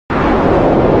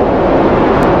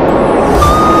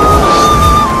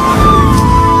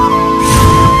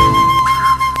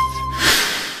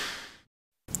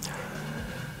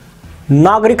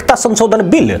नागरिकता संशोधन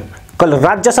बिल कल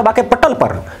राज्यसभा के पटल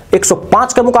पर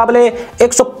 105 के मुकाबले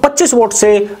 125 वोट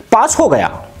से पास हो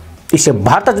गया। इसे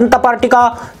भारतीय जनता पार्टी का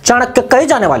चाणक्य कहे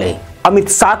जाने वाले अमित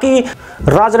शाह की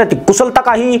राजनीतिक कुशलता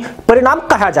का ही परिणाम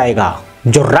कहा जाएगा,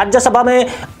 जो राज्यसभा में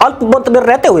अल्पमत में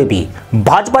रहते हुए भी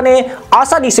भाजपा ने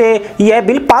आसानी से यह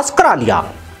बिल पास करा लिया,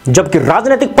 जबकि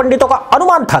राजनीतिक पंडितों का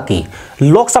अनुमान था कि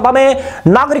लोकसभा में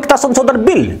नागरिकता संशोधन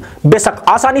बिल बेशक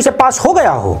आसानी से पास हो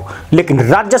गया हो, लेकिन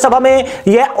राज्यसभा में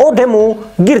यह औंधे मुंह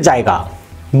गिर जाएगा।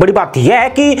 बड़ी बात यह है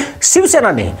कि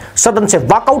शिवसेना ने सदन से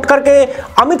वॉकआउट करके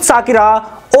अमित शाह की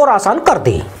राह और आसान कर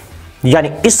दी। यानी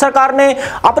इस सरकार ने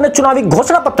अपने चुनावी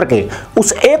घोषणा पत्र के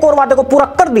उस एक और वादे को पूरा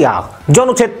कर दिया जो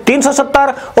अनुच्छेद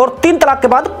 370 और 3 तलाक के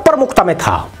बाद प्रमुखता में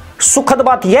था। सुखद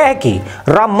बात यह है कि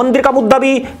राम मंदिर का मुद्दा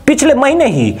भी पिछले महीने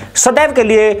ही सदैव के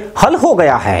लिए हल हो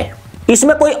गया है।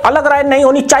 इसमें कोई अलग राय नहीं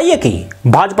होनी चाहिए कि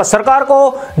भाजपा सरकार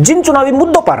को जिन चुनावी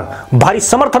मुद्दों पर भारी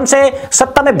समर्थन से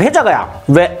सत्ता में भेजा गया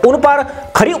वह उन पर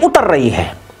खरी उतर रही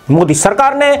है। मोदी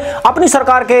सरकार ने अपनी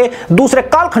सरकार के दूसरे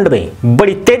कालखंड में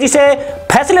बड़ी तेजी से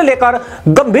फैसले लेकर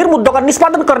गंभीर मुद्दों का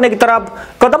निष्पादन करने की तरफ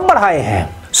कदम बढ़ाए हैं।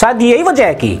 शायद यही वजह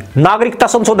है कि नागरिकता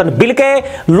संशोधन बिल के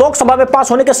लोकसभा में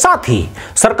पास होने के साथ ही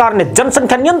सरकार ने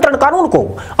जनसंख्या नियंत्रण कानून को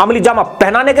अमली जामा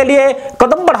पहनाने के लिए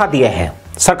कदम बढ़ा दिए हैं।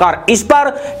 सरकार इस पर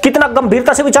कितना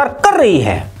गंभीरता से विचार कर रही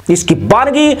है, इसकी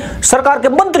बानगी सरकार के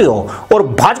मंत्रियों और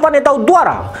भाजपा नेताओं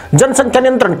द्वारा जनसंख्या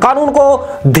नियंत्रण कानून को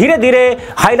धीरे धीरे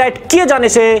हाईलाइट किए जाने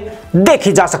से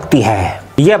देखी जा सकती है।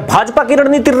 यह भाजपा की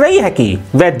रणनीति रही है कि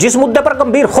वह जिस मुद्दे पर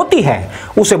गंभीर होती है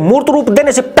उसे मूर्त रूप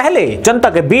देने से पहले जनता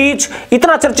के बीच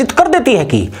इतना चर्चित कर देती है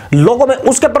कि लोगों में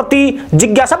उसके प्रति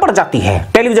जिज्ञासा बढ़ जाती है।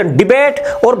 टेलीविजन डिबेट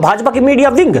और भाजपा की मीडिया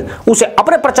विंग उसे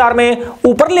अपने प्रचार में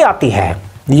ऊपर ले आती है।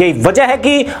 यही वजह है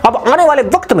कि अब आने वाले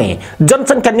वक्त में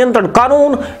जनसंख्या नियंत्रण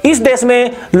कानून इस देश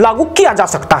में लागू किया जा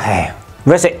सकता है।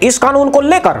 वैसे इस कानून को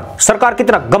लेकर सरकार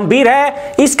कितना गंभीर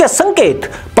है, इसके संकेत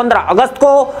 15 अगस्त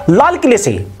को लाल किले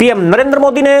से पीएम नरेंद्र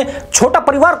मोदी ने छोटा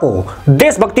परिवार को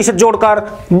देशभक्ति से जोड़कर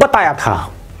बताया था।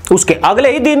 उसके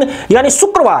अगले ही दिन यानी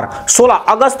शुक्रवार 16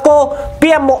 अगस्त को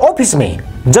पीएमओ ऑफिस में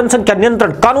जनसंख्या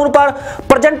नियंत्रण कानून पर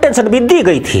प्रेजेंटेशन भी दी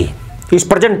गई थी। इस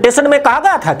प्रेजेंटेशन में कहा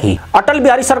गया था कि अटल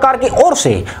बिहारी सरकार की ओर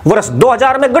से वर्ष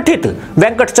 2000 में गठित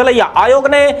वेंकट चलैया आयोग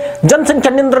ने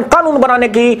जनसंख्या नियंत्रण कानून बनाने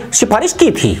की सिफारिश की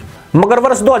थी, मगर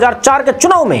वर्ष 2004 के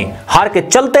चुनाव में हार के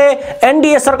चलते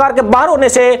एनडीए सरकार के बाहर होने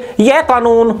से यह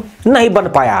कानून नहीं बन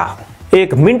पाया।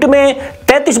 एक मिनट में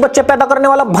 33 बच्चे पैदा करने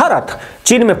वाला भारत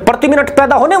चीन में प्रति मिनट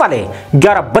पैदा होने वाले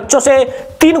 11 बच्चों से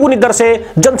 3 गुनी दर से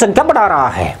जनसंख्या बढ़ा रहा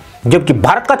है, जबकि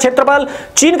भारत का क्षेत्रफल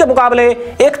चीन के मुकाबले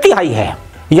 1/3 है।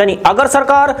 यानी अगर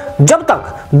सरकार जब तक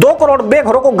 2 करोड़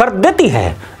बेघरों को घर देती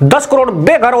है, 10 करोड़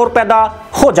बेघर और पैदा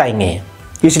हो जाएंगे।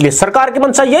 इसलिए सरकार की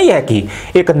मंशा यही है कि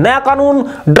एक नया कानून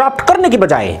ड्राफ्ट करने की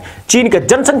बजाय चीन के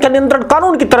जनसंख्या नियंत्रण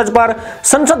कानून की तर्ज पर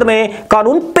संसद में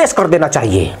कानून पेश कर देना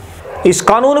चाहिए। इस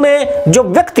कानून में जो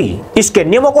व्यक्ति इसके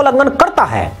नियमों को उल्लंघन करता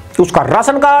है उसका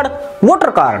राशन कार्ड, वोटर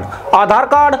कार्ड, आधार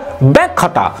कार्ड, बैंक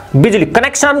खाता, बिजली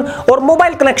कनेक्शन और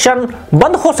मोबाइल कनेक्शन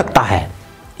बंद हो सकता है।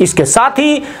 इसके साथ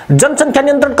ही जनसंख्या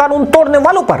नियंत्रण कानून तोड़ने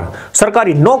वालों पर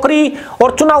सरकारी नौकरी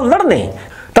और चुनाव लड़ने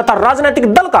तथा राजनीतिक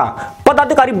दल का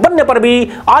पदाधिकारी बनने पर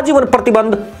भी आजीवन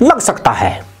प्रतिबंध लग सकता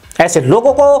है। ऐसे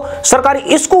लोगों को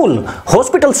सरकारी स्कूल,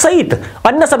 हॉस्पिटल सहित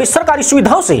अन्य सभी सरकारी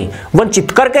सुविधाओं से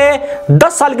वंचित करके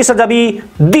 10 साल की सजा भी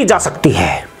दी जा सकती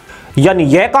है। यानी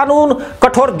यह कानून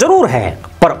कठोर जरूर है,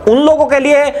 पर उन लोगों के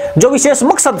लिए जो विशेष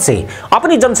मकसद से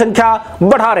अपनी जनसंख्या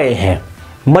बढ़ा रहे हैं।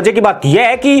 मजे की बात यह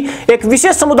है कि एक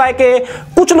विशेष समुदाय के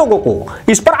कुछ लोगों को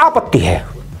इस पर आपत्ति है,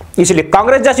 इसलिए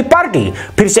कांग्रेस जैसी पार्टी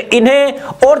फिर से इन्हें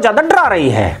और ज्यादा डरा रही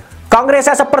है। कांग्रेस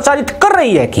ऐसा प्रचारित कर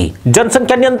रही है कि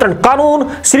जनसंख्या नियंत्रण कानून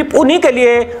सिर्फ उन्हीं के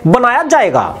लिए बनाया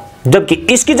जाएगा, जबकि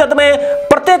इसकी जद में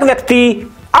प्रत्येक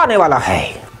व्यक्ति आने वाला है।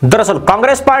 दरअसल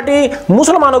कांग्रेस पार्टी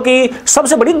मुसलमानों की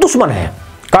सबसे बड़ी दुश्मन है।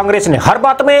 कांग्रेस ने हर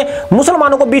बात में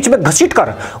मुसलमानों को बीच में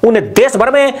घसीटकर उन्हें देश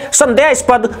भर में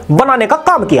संदेहास्पद बनाने का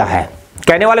काम किया है।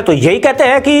 कहने वाले तो यही कहते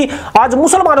हैं कि आज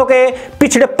मुसलमानों के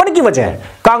पिछड़ेपन की वजह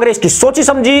कांग्रेस की सोची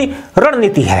समझी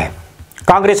रणनीति है।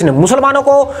 कांग्रेस ने मुसलमानों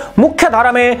को मुख्य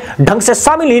धारा में ढंग से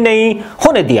शामिल ही नहीं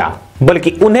होने दिया,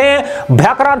 बल्कि उन्हें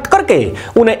भ्रांत करके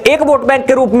उन्हें एक वोट बैंक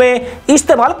के रूप में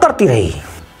इस्तेमाल करती रही।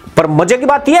 पर मजे की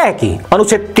बात यह है कि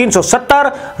अनुच्छेद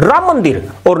 370 राम मंदिर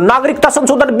और नागरिकता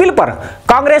संशोधन बिल पर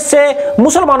कांग्रेस से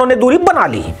मुसलमानों ने दूरी बना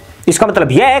ली। इसका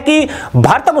मतलब यह है कि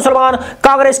भारतीय मुसलमान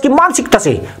कांग्रेस की मानसिकता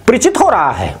से परिचित हो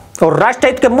रहा है और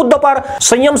राष्ट्रहित के मुद्दों पर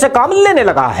संयम से काम लेने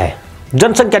लगा है।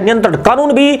 जनसंख्या नियंत्रण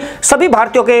कानून भी सभी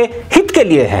भारतीयों के हित के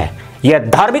लिए है। यह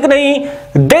धार्मिक नहीं,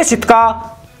 देश हित का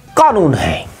कानून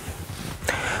है।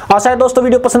 आशा है दोस्तों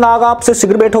वीडियो पसंद आएगा, आपसे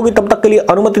शीघ्र भेंट होगी। तब तक के लिए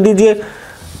अनुमति दीजिए।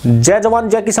 जय जवान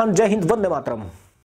जय किसान जय हिंद वंदे मातरम।